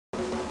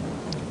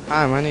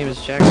Hi, my name is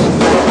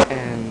Jackson,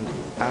 and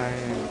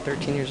I'm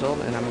 13 years old,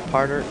 and I'm a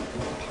part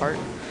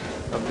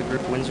of the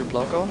group Windsor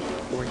Bloco.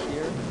 We're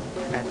here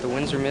at the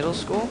Windsor Middle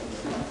School,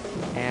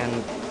 and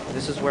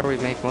this is where we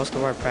make most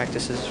of our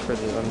practices for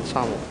the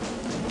ensemble.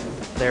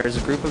 There's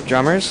a group of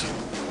drummers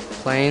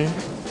playing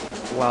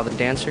while the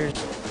dancers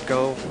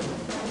go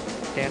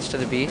dance to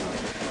the beat,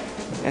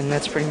 and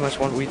that's pretty much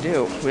what we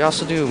do. We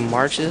also do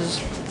marches,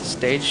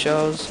 stage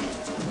shows.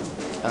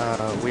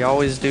 We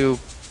always do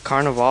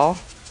Carnival,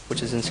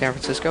 which is in San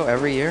Francisco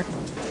every year,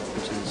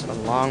 which is a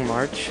long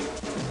march.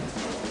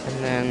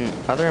 And then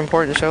other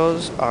important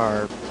shows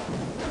are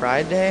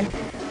Pride Day,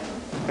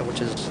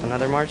 which is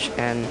another march,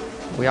 and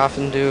we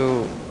often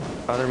do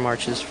other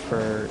marches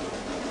for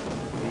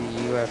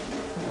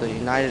the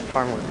United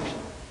Farm Workers.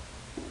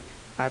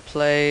 I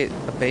play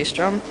a bass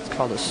drum. It's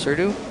called a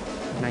surdo,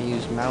 and I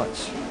use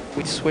mallets.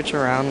 We switch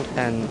around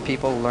and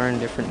people learn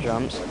different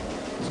drums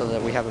so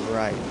that we have a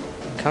variety.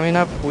 Coming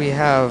up, we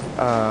have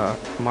a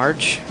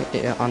march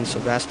on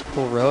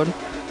Sebastopol Road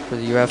for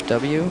the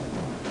UFW.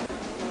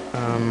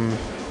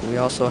 We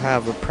also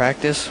have a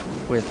practice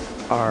with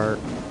our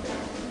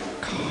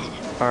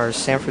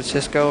San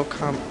Francisco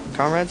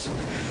comrades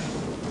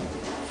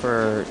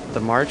for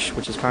the march,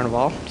 which is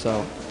Carnival,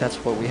 so that's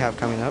what we have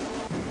coming up.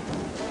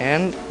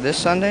 And this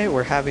Sunday,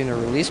 we're having a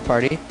release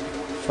party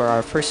for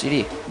our first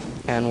CD,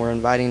 and we're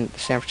inviting the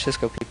San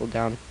Francisco people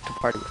down to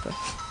party with us.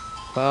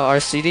 Well, our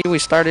CD we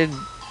started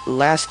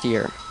last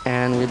year,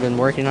 and we've been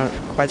working on it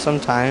for quite some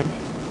time.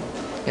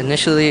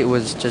 Initially, it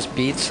was just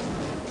beats,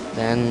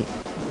 then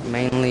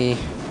mainly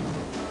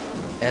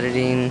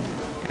editing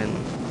and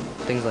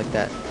things like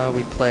that.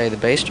 We play the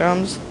bass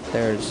drums.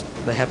 There's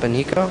the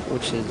hepanico,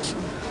 which is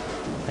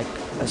like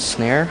a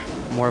snare,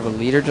 more of a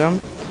leader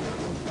drum.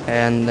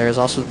 And there's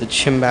also the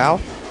chimbal,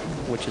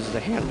 which is the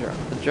hand drum.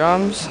 The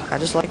drums, I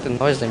just like the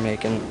noise they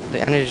make and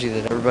the energy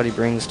that everybody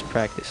brings to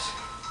practice.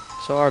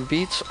 So our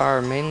beats are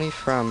mainly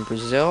from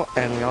Brazil,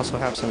 and we also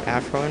have some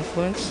Afro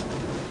influence.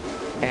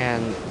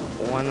 And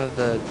one of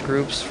the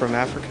groups from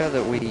Africa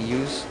that we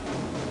use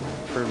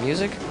for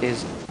music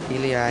is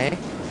Iliae,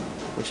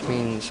 which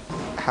means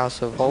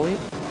House of Holy.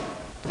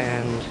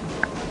 And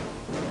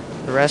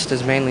the rest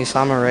is mainly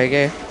samba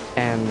reggae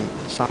and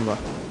samba.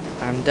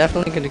 I'm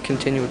definitely going to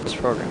continue with this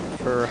program.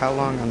 For how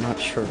long, I'm not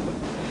sure, but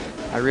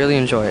I really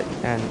enjoy it,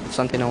 and it's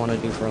something I want to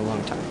do for a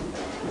long time.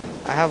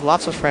 I have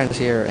lots of friends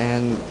here,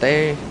 and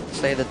they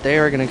say that they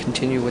are going to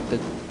continue with the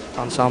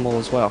ensemble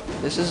as well.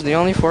 This is the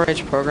only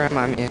 4-H program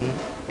I'm in,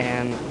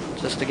 and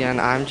just again,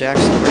 I'm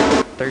Jackson,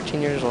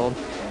 13 years old,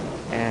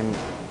 and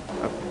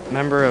a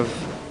member of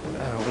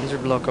Windsor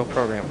Bloco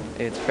program.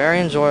 It's very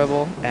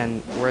enjoyable,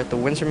 and we're at the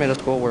Windsor Middle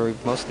School where we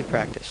mostly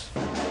practice.